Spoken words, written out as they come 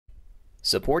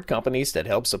Support companies that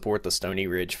help support the Stoney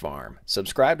Ridge Farm.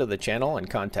 Subscribe to the channel and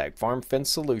contact Farm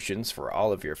Fence Solutions for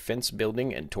all of your fence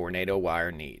building and tornado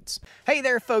wire needs. Hey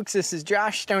there folks, this is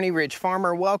Josh, Stoney Ridge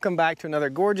Farmer. Welcome back to another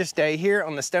gorgeous day here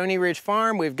on the Stoney Ridge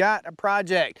Farm. We've got a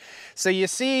project. So you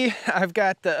see, I've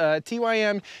got the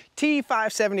TYM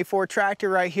T574 tractor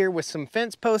right here with some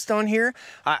fence posts on here.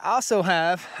 I also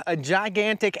have a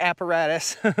gigantic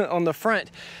apparatus on the front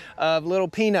of little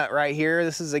Peanut right here.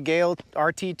 This is a Gale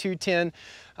RT210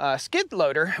 skid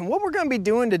loader. And what we're going to be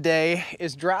doing today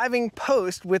is driving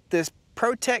post with this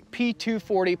ProTech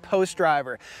P240 post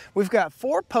driver. We've got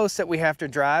 4 posts that we have to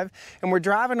drive, and we're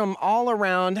driving them all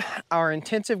around our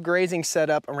intensive grazing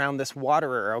setup around this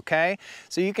waterer, okay?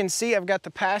 So you can see I've got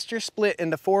the pasture split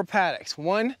into 4 paddocks.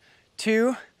 1,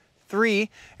 2, 3,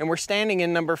 and we're standing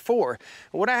in number 4.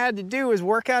 What I had to do is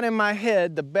work out in my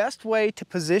head the best way to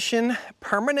position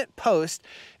permanent posts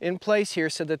in place here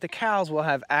so that the cows will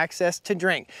have access to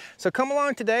drink. So come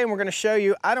along today and we're going to show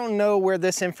you. I don't know where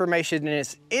this information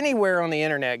is anywhere on the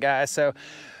internet, guys. So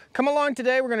come along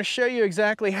today, we're going to show you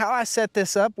exactly how I set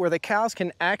this up where the cows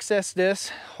can access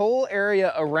this whole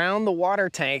area around the water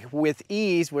tank with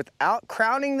ease without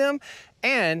crowding them,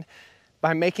 and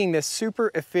by making this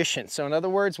super efficient. So in other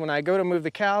words, when I go to move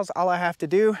the cows, all I have to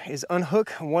do is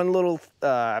unhook one little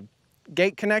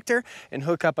gate connector and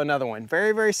hook up another one.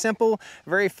 Very, very simple,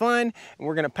 very fun, and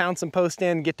we're gonna pound some posts in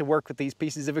and get to work with these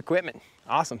pieces of equipment.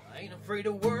 Awesome. I ain't afraid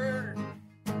of work,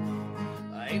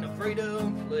 I ain't afraid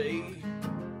of play,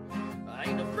 I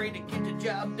ain't afraid to get the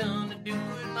job done and do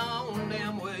it my own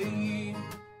damn way.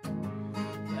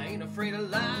 I ain't afraid of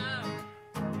life,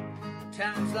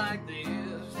 times like this.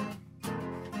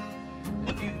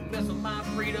 If you mess with my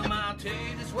freedom, I'll tell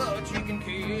you just what you can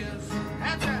kiss.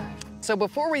 That's right. So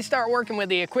before we start working with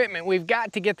the equipment, we've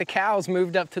got to get the cows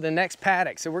moved up to the next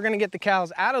paddock. So we're gonna get the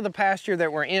cows out of the pasture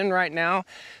that we're in right now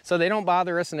so they don't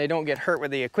bother us and they don't get hurt with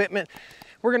the equipment.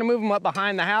 We're gonna move them up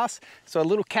behind the house. So a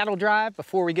little cattle drive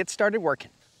before we get started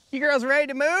working. You girls ready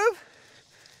to move?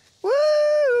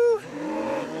 Woo!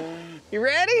 You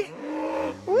ready?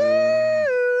 Woo!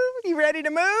 You ready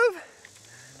to move?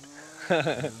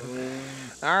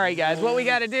 All right, guys, what we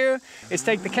got to do is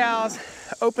take the cows,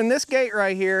 open this gate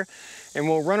right here, and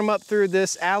we'll run them up through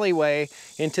this alleyway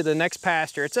into the next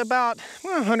pasture. It's about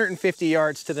 150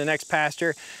 yards to the next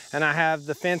pasture, and I have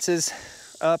the fences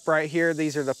up right here.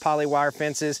 These are the poly wire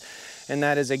fences, and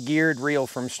that is a geared reel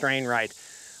from Strain Right.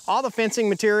 All the fencing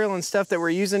material and stuff that we're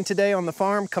using today on the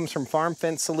farm comes from Farm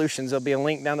Fence Solutions. There'll be a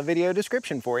link down the video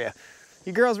description for you.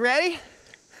 You girls ready?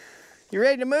 You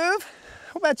ready to move?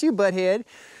 How about you, butthead?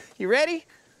 You ready?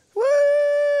 Woo!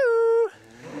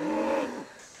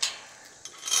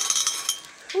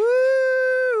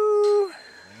 Woo!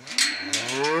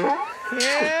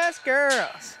 Yes,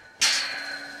 girls.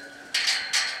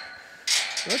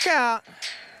 Look out.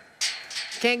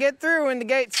 Can't get through when the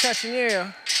gate's touching you.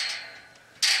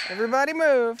 Everybody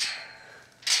move.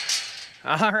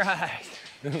 All right.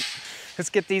 Let's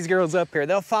get these girls up here.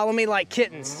 They'll follow me like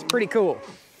kittens. It's pretty cool.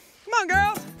 Come on,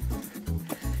 girls.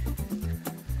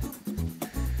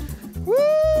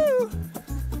 Woo!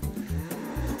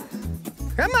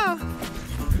 Come on.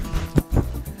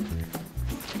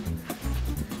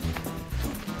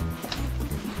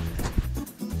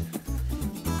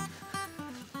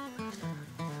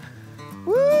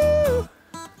 Woo!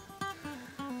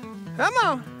 Come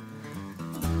on.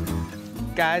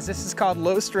 Guys, this is called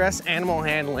low stress animal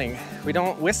handling. We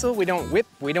don't whistle, we don't whip,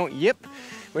 we don't yip,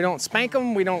 we don't spank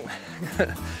them, we don't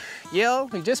yell,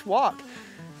 we just walk,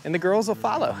 and the girls will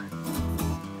follow.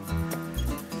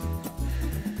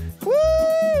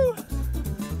 Woo!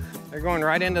 They're going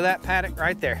right into that paddock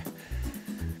right there.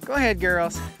 Go ahead,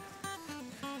 girls.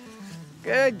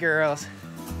 Good girls.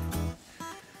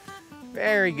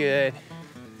 Very good.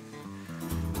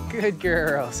 Good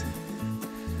girls.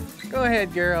 Go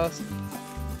ahead, girls.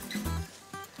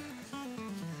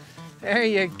 There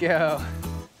you go.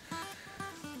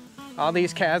 All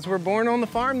these calves were born on the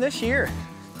farm this year.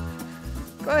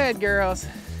 Go ahead, girls.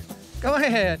 Go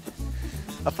ahead.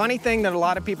 A funny thing that a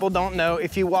lot of people don't know,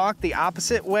 if you walk the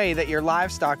opposite way that your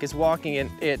livestock is walking,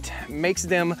 it makes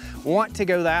them want to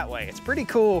go that way. It's pretty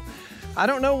cool. I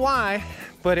don't know why,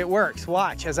 but it works.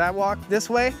 Watch, as I walk this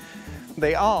way,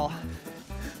 they all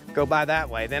go by that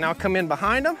way. Then I'll come in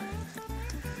behind them,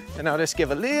 and I'll just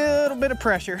give a little bit of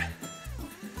pressure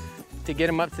to get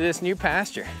them up to this new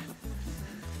pasture.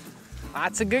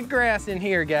 Lots of good grass in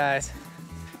here, guys.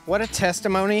 What a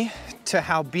testimony to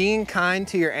how being kind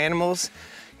to your animals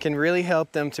can really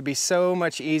help them to be so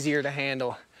much easier to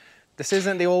handle. This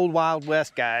isn't the old Wild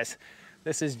West, guys.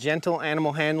 This is gentle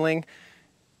animal handling,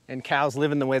 and cows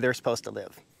living the way they're supposed to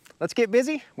live. Let's get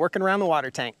busy working around the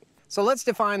water tank. So let's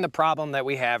define the problem that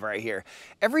we have right here.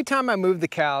 Every time I move the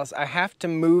cows, I have to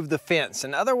move the fence.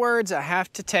 In other words, I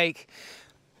have to take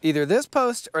either this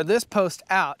post or this post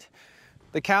out.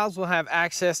 The cows will have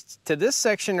access to this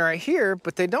section right here,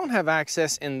 but they don't have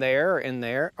access in there or in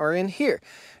there or in here.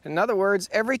 In other words,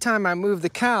 every time I move the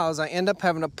cows, I end up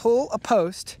having to pull a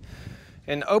post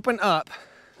and open up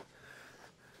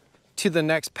to the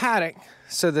next paddock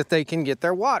so that they can get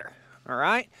their water, all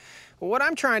right? What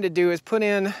I'm trying to do is put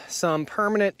in some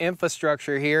permanent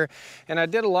infrastructure here, and I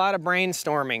did a lot of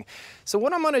brainstorming. So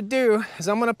what I'm gonna do is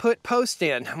I'm gonna put posts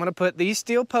in. I'm gonna put these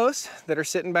steel posts that are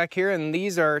sitting back here, and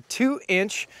these are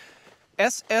 2-inch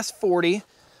SS40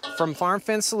 from Farm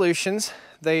Fence Solutions.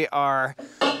 They are,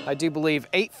 I do believe,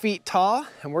 8 feet tall,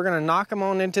 and we're gonna knock them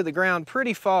on into the ground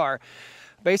pretty far.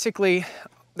 Basically,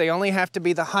 they only have to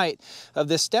be the height of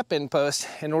this step-in post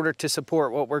in order to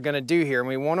support what we're gonna do here. And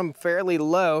we want them fairly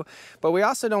low, but we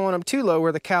also don't want them too low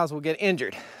where the cows will get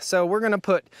injured. So we're gonna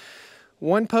put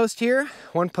one post here,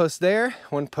 one post there,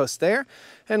 one post there,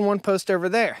 and one post over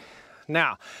there.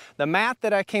 Now, the math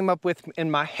that I came up with in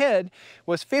my head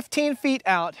was 15 feet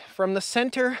out from the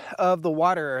center of the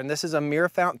waterer. And this is a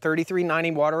Mirafount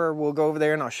 3390 waterer. We'll go over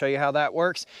there and I'll show you how that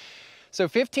works. So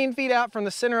 15 feet out from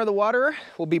the center of the waterer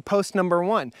will be post number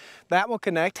 1. That will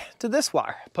connect to this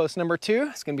wire. Post number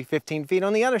 2 is going to be 15 feet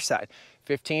on the other side.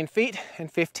 15 feet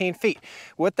and 15 feet.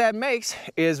 What that makes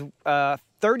is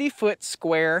 30-foot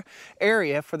square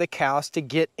area for the cows to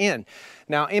get in.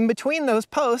 Now, in between those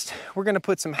posts, we're gonna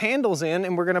put some handles in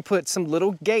and we're gonna put some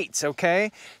little gates,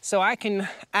 okay? So I can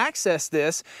access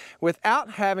this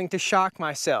without having to shock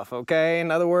myself, okay?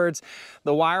 In other words,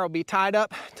 the wire will be tied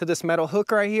up to this metal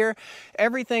hook right here.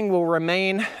 Everything will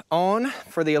remain on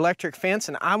for the electric fence,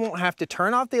 and I won't have to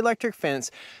turn off the electric fence,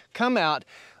 come out,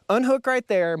 unhook right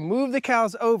there, move the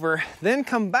cows over, then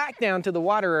come back down to the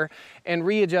waterer and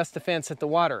readjust the fence at the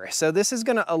waterer. So this is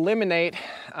gonna eliminate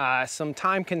some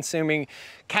time-consuming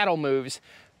cattle moves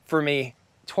for me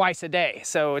twice a day.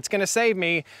 So it's gonna save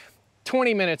me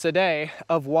 20 minutes a day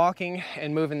of walking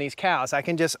and moving these cows. I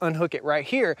can just unhook it right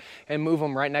here and move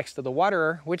them right next to the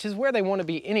waterer, which is where they wanna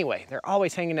be anyway. They're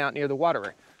always hanging out near the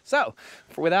waterer. So,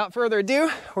 without further ado,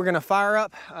 we're gonna fire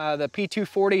up the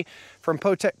P240 from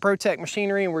ProTech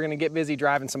Machinery, and we're gonna get busy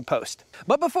driving some post.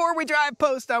 But before we drive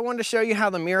post, I wanted to show you how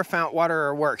the Mirafount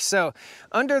waterer works. So,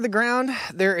 under the ground,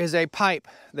 there is a pipe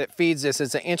that feeds this.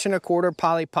 It's an 1.25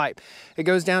 poly pipe. It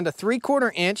goes down to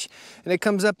 3/4 inch, and it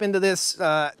comes up into this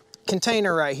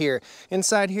container right here.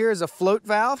 Inside here is a float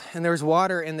valve, and there's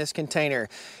water in this container.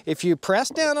 If you press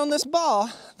down on this ball,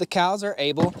 the cows are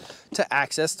able to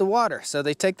access the water. So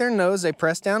they take their nose, they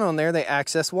press down on there, they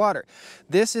access water.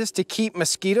 This is to keep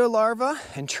mosquito larvae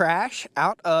and trash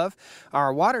out of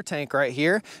our water tank right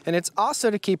here, and it's also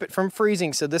to keep it from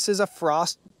freezing. So this is a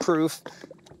frost-proof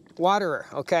waterer,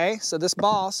 okay? So this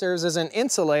ball serves as an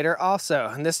insulator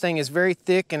also, and this thing is very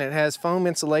thick and it has foam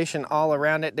insulation all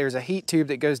around it. There's a heat tube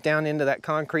that goes down into that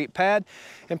concrete pad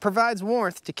and provides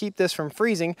warmth to keep this from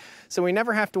freezing, so we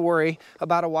never have to worry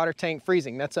about a water tank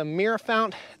freezing. That's a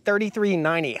Mirafount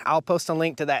 3390. I'll post a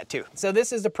link to that too. So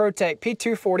this is the ProTech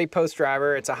P240 post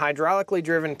driver. It's a hydraulically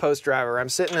driven post driver. I'm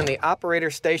sitting in the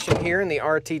operator station here in the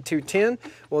RT210.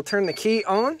 We'll turn the key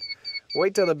on,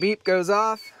 wait till the beep goes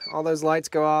off, all those lights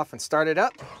go off, and start it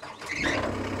up.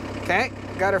 Okay,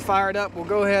 got her fired up. We'll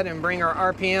go ahead and bring our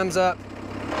RPMs up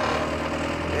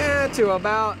to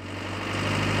about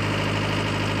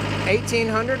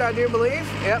 1800, I do believe.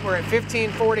 Yep, we're at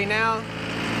 1540 now.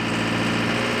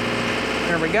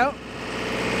 There we go.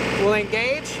 We'll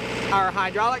engage our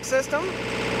hydraulic system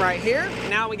right here.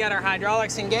 Now we got our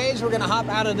hydraulics engaged. We're gonna hop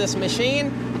out of this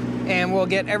machine and we'll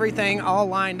get everything all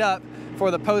lined up for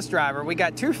the post driver. We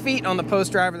got 2 feet on the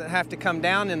post driver that have to come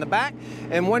down in the back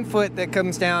and 1 foot that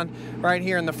comes down right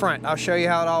here in the front. I'll show you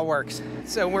how it all works.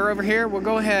 So we're over here, we'll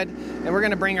go ahead and we're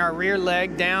gonna bring our rear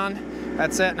leg down.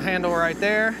 That's that handle right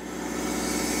there.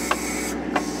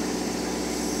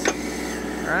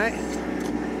 All right,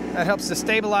 that helps to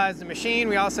stabilize the machine.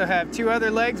 We also have 2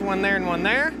 other legs, one there and one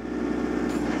there.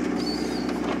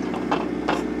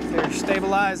 They're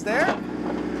stabilized there.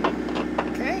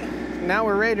 Okay. Now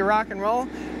we're ready to rock and roll,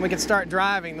 and we can start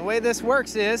driving. The way this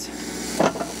works is,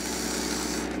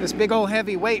 this big old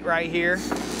heavy weight right here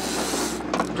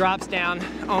drops down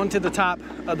onto the top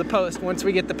of the post once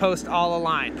we get the post all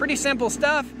aligned. Pretty simple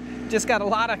stuff, just got a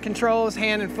lot of controls,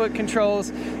 hand and foot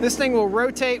controls. This thing will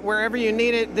rotate wherever you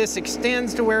need it. This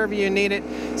extends to wherever you need it.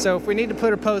 So if we need to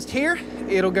put a post here,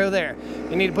 it'll go there.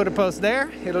 You need to put a post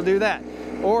there, it'll do that.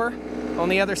 Or on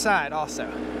the other side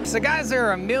also. So guys, there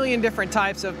are a million different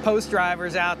types of post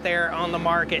drivers out there on the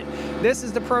market. This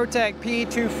is the ProTech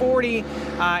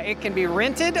P240. It can be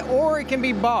rented or it can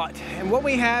be bought. And what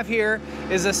we have here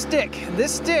is a stick.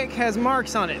 This stick has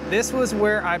marks on it. This was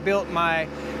where I built my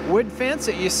wood fence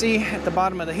that you see at the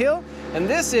bottom of the hill. And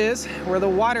this is where the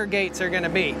water gates are gonna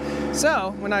be.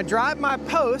 So when I drive my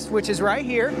post, which is right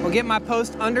here, we'll get my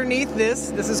post underneath this.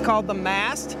 This is called the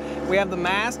mast. We have the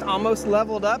mast almost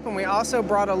leveled up, and we also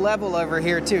brought a level over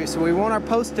here too. So we want our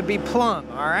post to be plumb,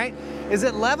 all right? Is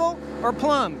it level or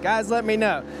plumb? Guys, let me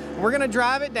know. We're gonna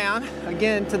drive it down,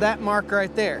 again, to that mark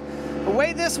right there. The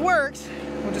way this works,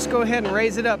 we'll just go ahead and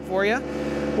raise it up for you.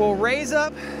 We'll raise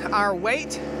up our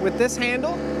weight with this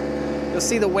handle. You'll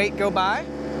see the weight go by.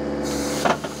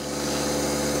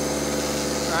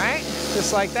 All right,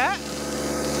 just like that.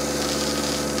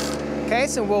 Okay,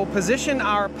 so we'll position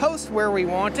our post where we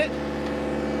want it,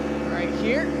 right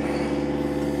here.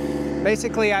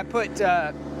 Basically, I put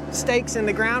stakes in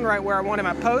the ground right where I wanted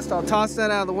my post. I'll toss that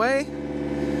out of the way.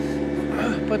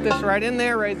 Put this right in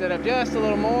there, raise it up just a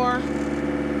little more.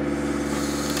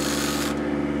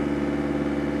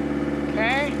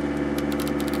 Okay.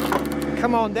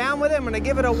 Come on down with it. I'm gonna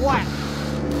give it a whack.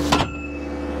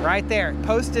 Right there,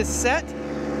 post is set.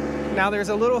 Now there's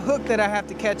a little hook that I have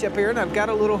to catch up here, and I've got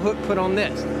a little hook put on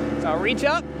this. So I'll reach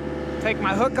up, take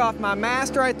my hook off my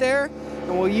mast right there,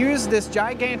 and we'll use this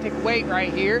gigantic weight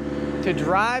right here to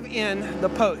drive in the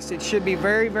post. It should be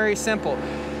very, very simple.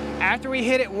 After we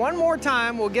hit it one more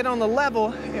time, we'll get on the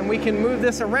level and we can move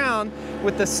this around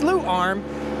with the slew arm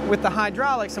with the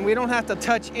hydraulics, and we don't have to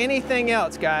touch anything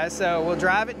else, guys. So we'll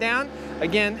drive it down,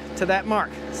 again, to that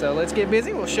mark. So let's get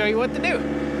busy, we'll show you what to do.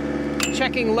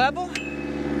 Checking level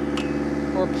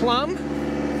or plumb.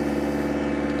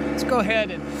 Let's go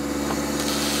ahead and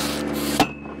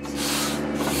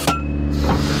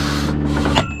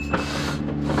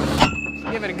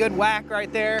give it a good whack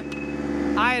right there.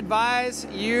 I advise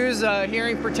use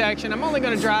hearing protection. I'm only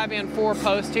going to drive in 4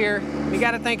 posts here. You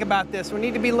got to think about this. We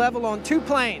need to be level on 2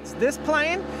 planes, this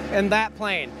plane and that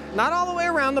plane. Not all the way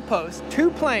around the post,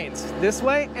 2 planes, this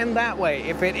way and that way.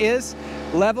 If it is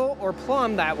level or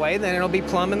plumb that way, then it'll be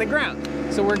plumb in the ground.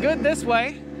 So we're good this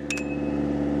way,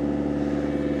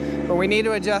 but we need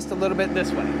to adjust a little bit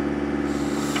this way.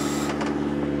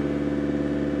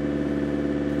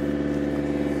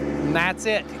 And that's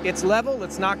it. It's level.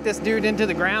 Let's knock this dude into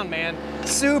the ground, man.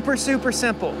 Super, super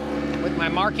simple. With my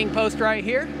marking post right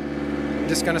here, I'm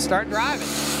just gonna start driving.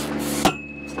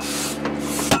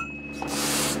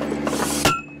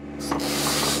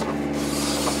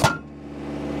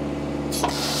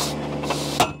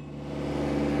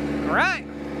 All right.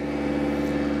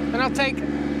 Then I'll take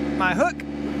my hook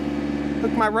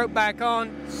my rope back on,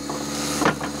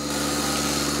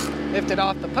 lift it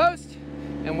off the post,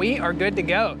 and we are good to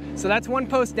go. So that's 1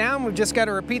 post down. We've just got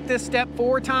to repeat this step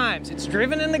 4 times. It's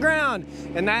driven in the ground,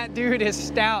 and that dude is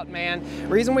stout, man. The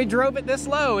reason we drove it this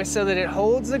low is so that it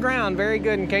holds the ground very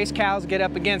good in case cows get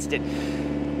up against it.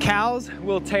 Cows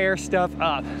will tear stuff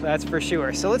up, that's for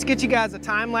sure. So let's get you guys a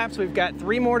time lapse. We've got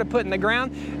 3 more to put in the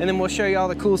ground, and then we'll show you all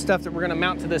the cool stuff that we're gonna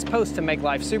mount to this post to make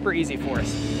life super easy for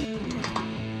us.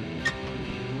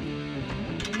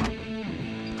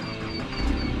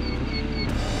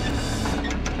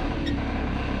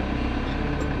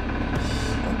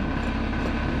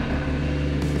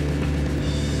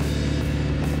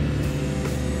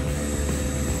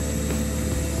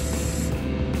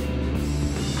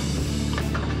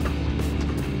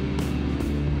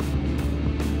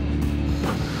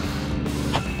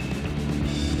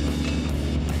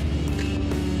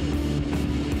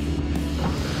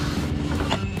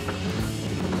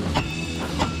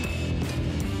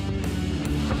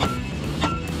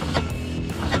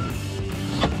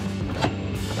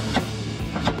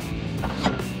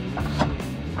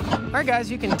 All right,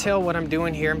 guys, you can tell what I'm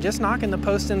doing here. I'm just knocking the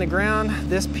post in the ground.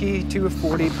 This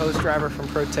P240 post driver from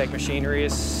ProTech Machinery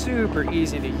is super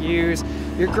easy to use.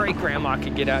 Your great grandma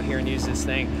could get out here and use this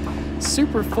thing.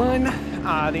 Super fun.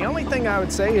 The only thing I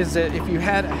would say is that if you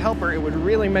had a helper, it would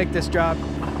really make this job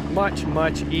much,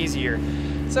 much easier.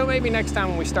 So maybe next time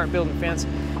when we start building fence,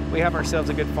 we have ourselves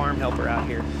a good farm helper out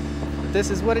here. But this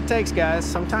is what it takes, guys.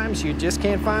 Sometimes you just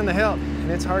can't find the help,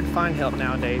 and it's hard to find help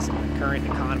nowadays in the current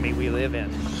economy we live in.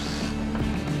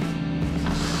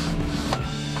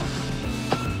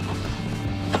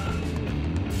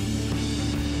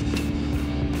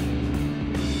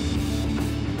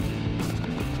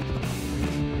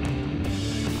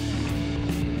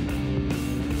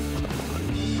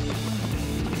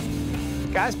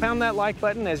 Guys, pound that like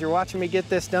button as you're watching me get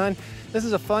this done. This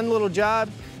is a fun little job.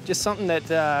 just something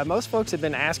that most folks have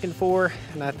been asking for,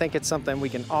 and I think it's something we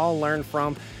can all learn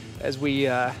from as we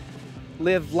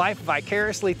live life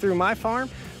vicariously through my farm,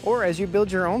 or as you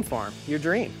build your own farm, your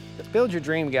dream. Build your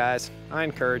dream, guys. I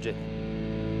encourage it.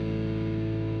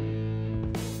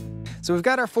 So we've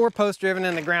got our 4-post driven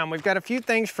in the ground. We've got a few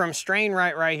things from strain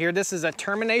right here. This is a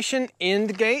termination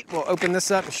end gate. We'll open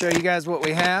this up and show you guys what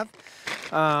we have.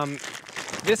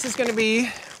 This is gonna be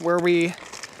where we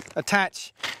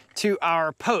attach to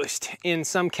our post in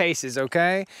some cases,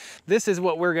 okay? This is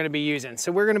what we're gonna be using.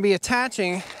 So we're gonna be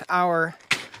attaching our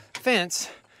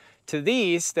fence to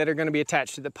these that are gonna be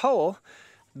attached to the pole.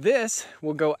 This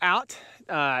will go out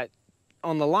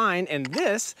on the line, and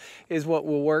this is what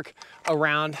will work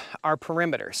around our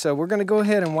perimeter. So we're gonna go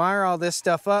ahead and wire all this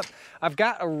stuff up. I've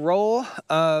got a roll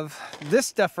of this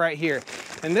stuff right here,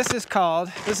 and this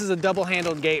is a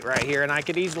double-handled gate right here, and I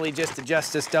could easily just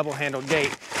adjust this double-handled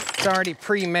gate. It's already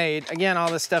pre-made. Again,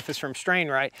 all this stuff is from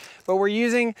Strain-Rite, but we're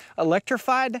using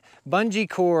electrified bungee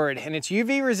cord, and it's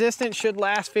UV resistant, should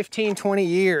last 15, 20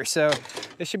 years. So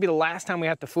this should be the last time we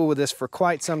have to fool with this for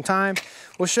quite some time.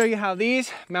 We'll show you how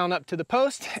these mount up to the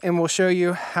post, and we'll show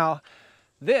you how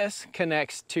this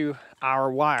connects to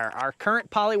our wire, our current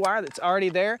poly wire that's already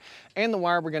there, and the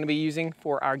wire we're gonna be using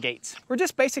for our gates. We're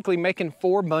just basically making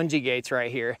 4 bungee gates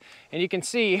right here. And you can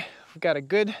see we've got a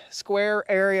good square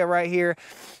area right here,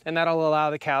 and that'll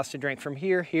allow the cows to drink from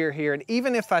here, here, here. And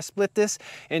even if I split this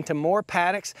into more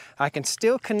paddocks, I can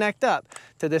still connect up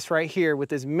to this right here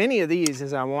with as many of these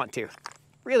as I want to.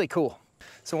 Really cool.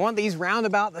 So I want these round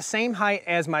about the same height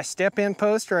as my step-in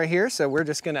post right here. So we're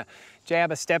just gonna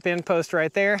jab a step-in post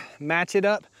right there, match it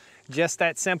up, just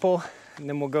that simple. And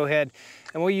then we'll go ahead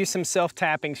and we'll use some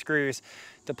self-tapping screws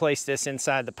to place this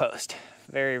inside the post.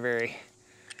 Very, very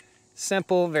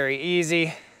simple, very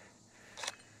easy,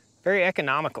 very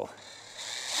economical.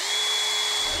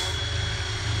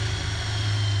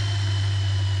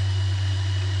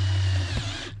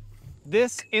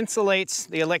 This insulates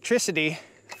the electricity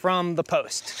from the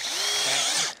post.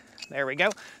 Okay. There we go.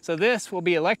 So this will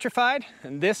be electrified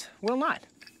and this will not.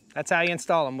 That's how you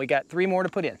install them. We got 3 more to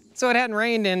put in. So it hadn't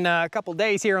rained in a couple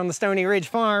days here on the Stoney Ridge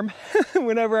farm.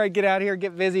 Whenever I get out here,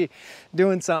 get busy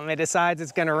doing something, it decides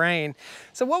it's gonna rain.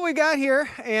 So what we got here,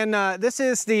 and this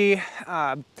is the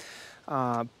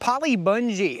poly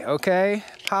bungee, okay?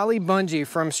 Poly bungee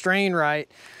from Strain-Rite.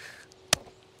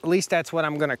 At least that's what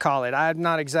I'm gonna call it. I'm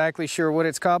not exactly sure what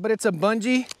it's called, but it's a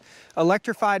bungee,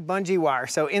 electrified bungee wire.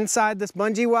 So inside this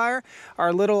bungee wire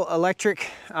are little electric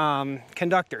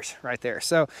conductors right there.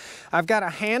 So I've got a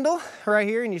handle right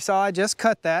here, and you saw I just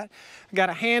cut that. I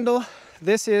got a handle.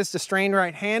 This is the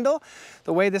Strain-Rite handle.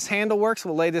 The way this handle works,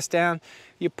 we'll lay this down.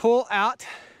 You pull out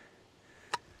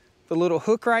the little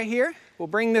hook right here. We'll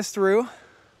bring this through.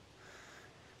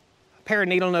 A pair of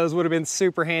needle nose would have been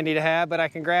super handy to have, but I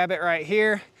can grab it right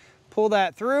here, pull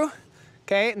that through,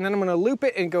 okay, and then I'm gonna loop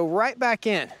it and go right back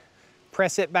in.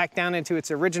 Press it back down into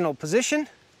its original position.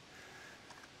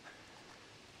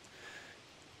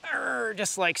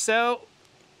 Just like so.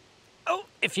 Oh,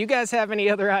 if you guys have any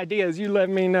other ideas, you let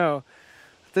me know.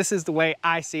 This is the way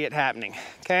I see it happening,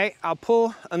 okay? I'll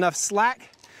pull enough slack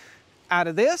out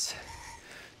of this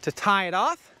to tie it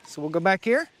off. So we'll go back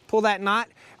here, pull that knot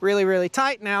really, really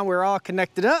tight. Now we're all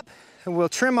connected up, and we'll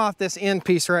trim off this end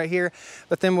piece right here,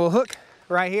 but then we'll hook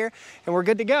right here, and we're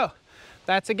good to go.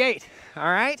 That's a gate, all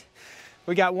right?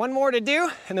 We got 1 more to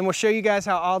do, and then we'll show you guys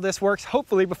how all this works,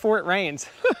 hopefully before it rains.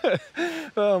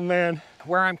 Oh man.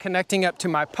 Where I'm connecting up to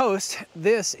my post,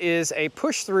 this is a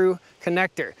push-through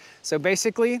connector. So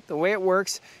basically, the way it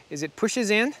works is it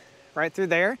pushes in right through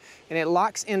there, and it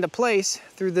locks into place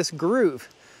through this groove.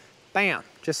 Bam,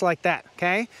 just like that,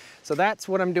 okay? So that's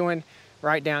what I'm doing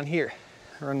right down here.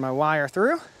 Run my wire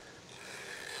through,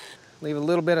 leave a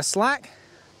little bit of slack,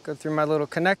 go through my little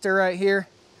connector right here,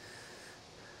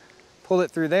 pull it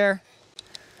through there.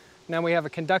 Now we have a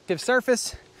conductive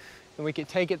surface, and we can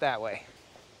take it that way.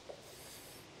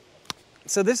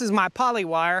 So this is my poly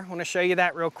wire. I want to show you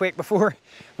that real quick before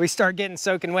we start getting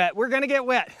soaking wet. We're gonna get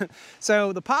wet.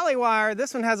 So the poly wire,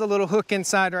 this one has a little hook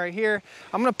inside right here.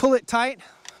 I'm gonna pull it tight,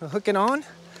 hook it on,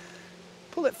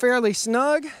 pull it fairly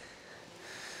snug.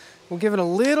 We'll give it a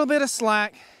little bit of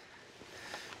slack,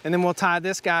 and then we'll tie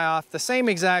this guy off the same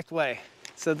exact way.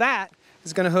 So that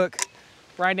is gonna hook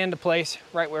right into place,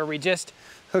 right where we just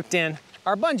hooked in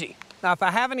our bungee. Now, if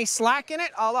I have any slack in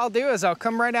it, all I'll do is I'll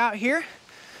come right out here,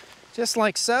 just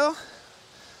like so.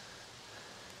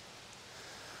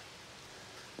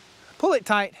 Pull it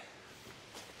tight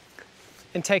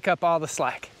and take up all the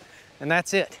slack. And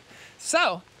that's it.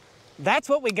 So, that's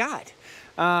what we got.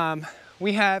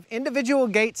 we have individual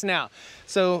gates now.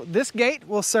 So this gate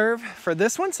will serve for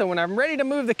this one. So when I'm ready to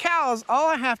move the cows, all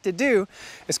I have to do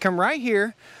is come right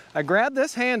here. I grab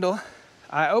this handle,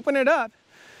 I open it up,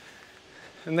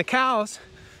 and the cows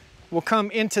will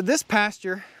come into this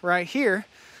pasture right here.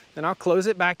 Then I'll close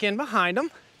it back in behind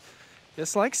them,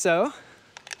 just like so.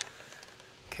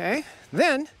 Okay,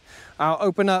 then I'll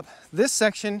open up this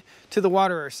section to the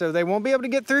waterer, so they won't be able to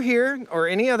get through here or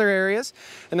any other areas,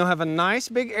 and they'll have a nice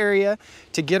big area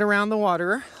to get around the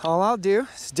waterer. All I'll do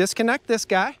is disconnect this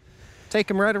guy,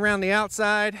 take him right around the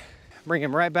outside, bring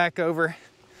him right back over,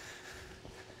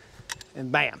 and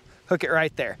bam, hook it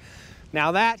right there.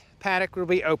 Now that paddock will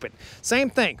be open. Same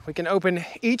thing, we can open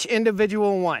each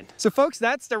individual one. So folks,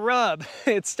 that's the rub.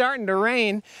 It's starting to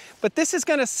rain, but this is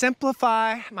gonna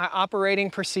simplify my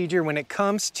operating procedure when it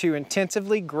comes to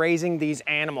intensively grazing these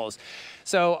animals.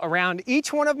 So around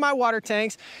each one of my water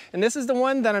tanks, and this is the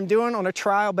one that I'm doing on a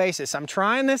trial basis. I'm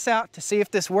trying this out to see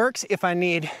if this works, if I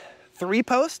need 3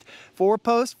 posts, 4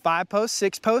 posts, 5 posts,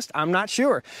 6 posts, I'm not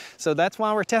sure. So that's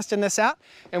why we're testing this out,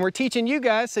 and we're teaching you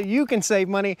guys so you can save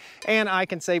money and I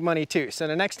can save money too. So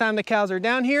the next time the cows are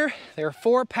down here, there are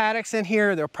 4 paddocks in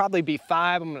here. There'll probably be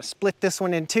 5. I'm gonna split this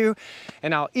one in 2,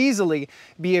 and I'll easily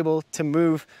be able to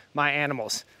move my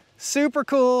animals. Super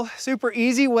cool, super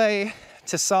easy way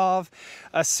to solve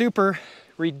a super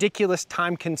ridiculous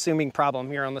time-consuming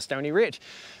problem here on the Stoney Ridge.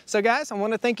 So guys, I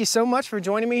want to thank you so much for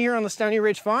joining me here on the Stoney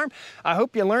Ridge Farm. I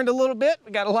hope you learned a little bit.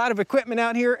 We got a lot of equipment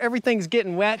out here. Everything's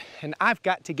getting wet, and I've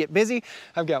got to get busy.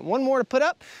 I've got one more to put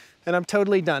up, and I'm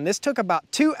totally done. This took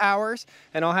about 2 hours,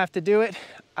 and I'll have to do it.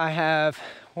 I have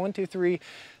 1, 2, 3,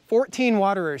 14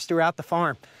 waterers throughout the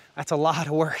farm. That's a lot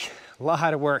of work. A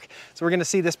lot of work. So we're gonna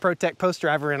see this ProTech Post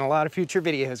Driver in a lot of future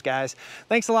videos, guys.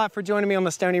 Thanks a lot for joining me on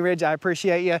the Stoney Ridge. I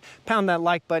appreciate you. Pound that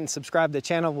like button, subscribe to the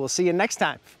channel. We'll see you next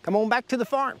time. Come on back to the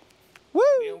farm. Woo!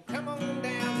 Well, come on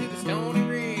down to the Stoney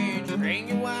Ridge. Bring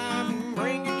your wife and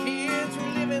bring your kids.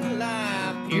 We're living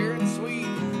life pure and sweet.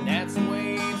 That's the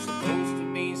way it's supposed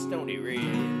to be, Stoney Ridge.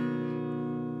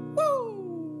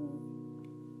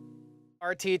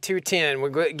 RT210,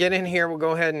 we'll get in here, we'll go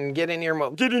ahead and get in here.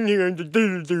 Get in here and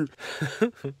do.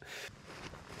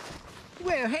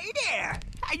 Well, hey there,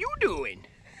 how you doing?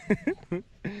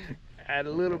 Had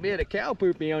a little bit of cow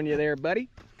poopy on you there, buddy.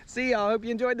 See y'all, hope you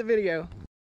enjoyed the video.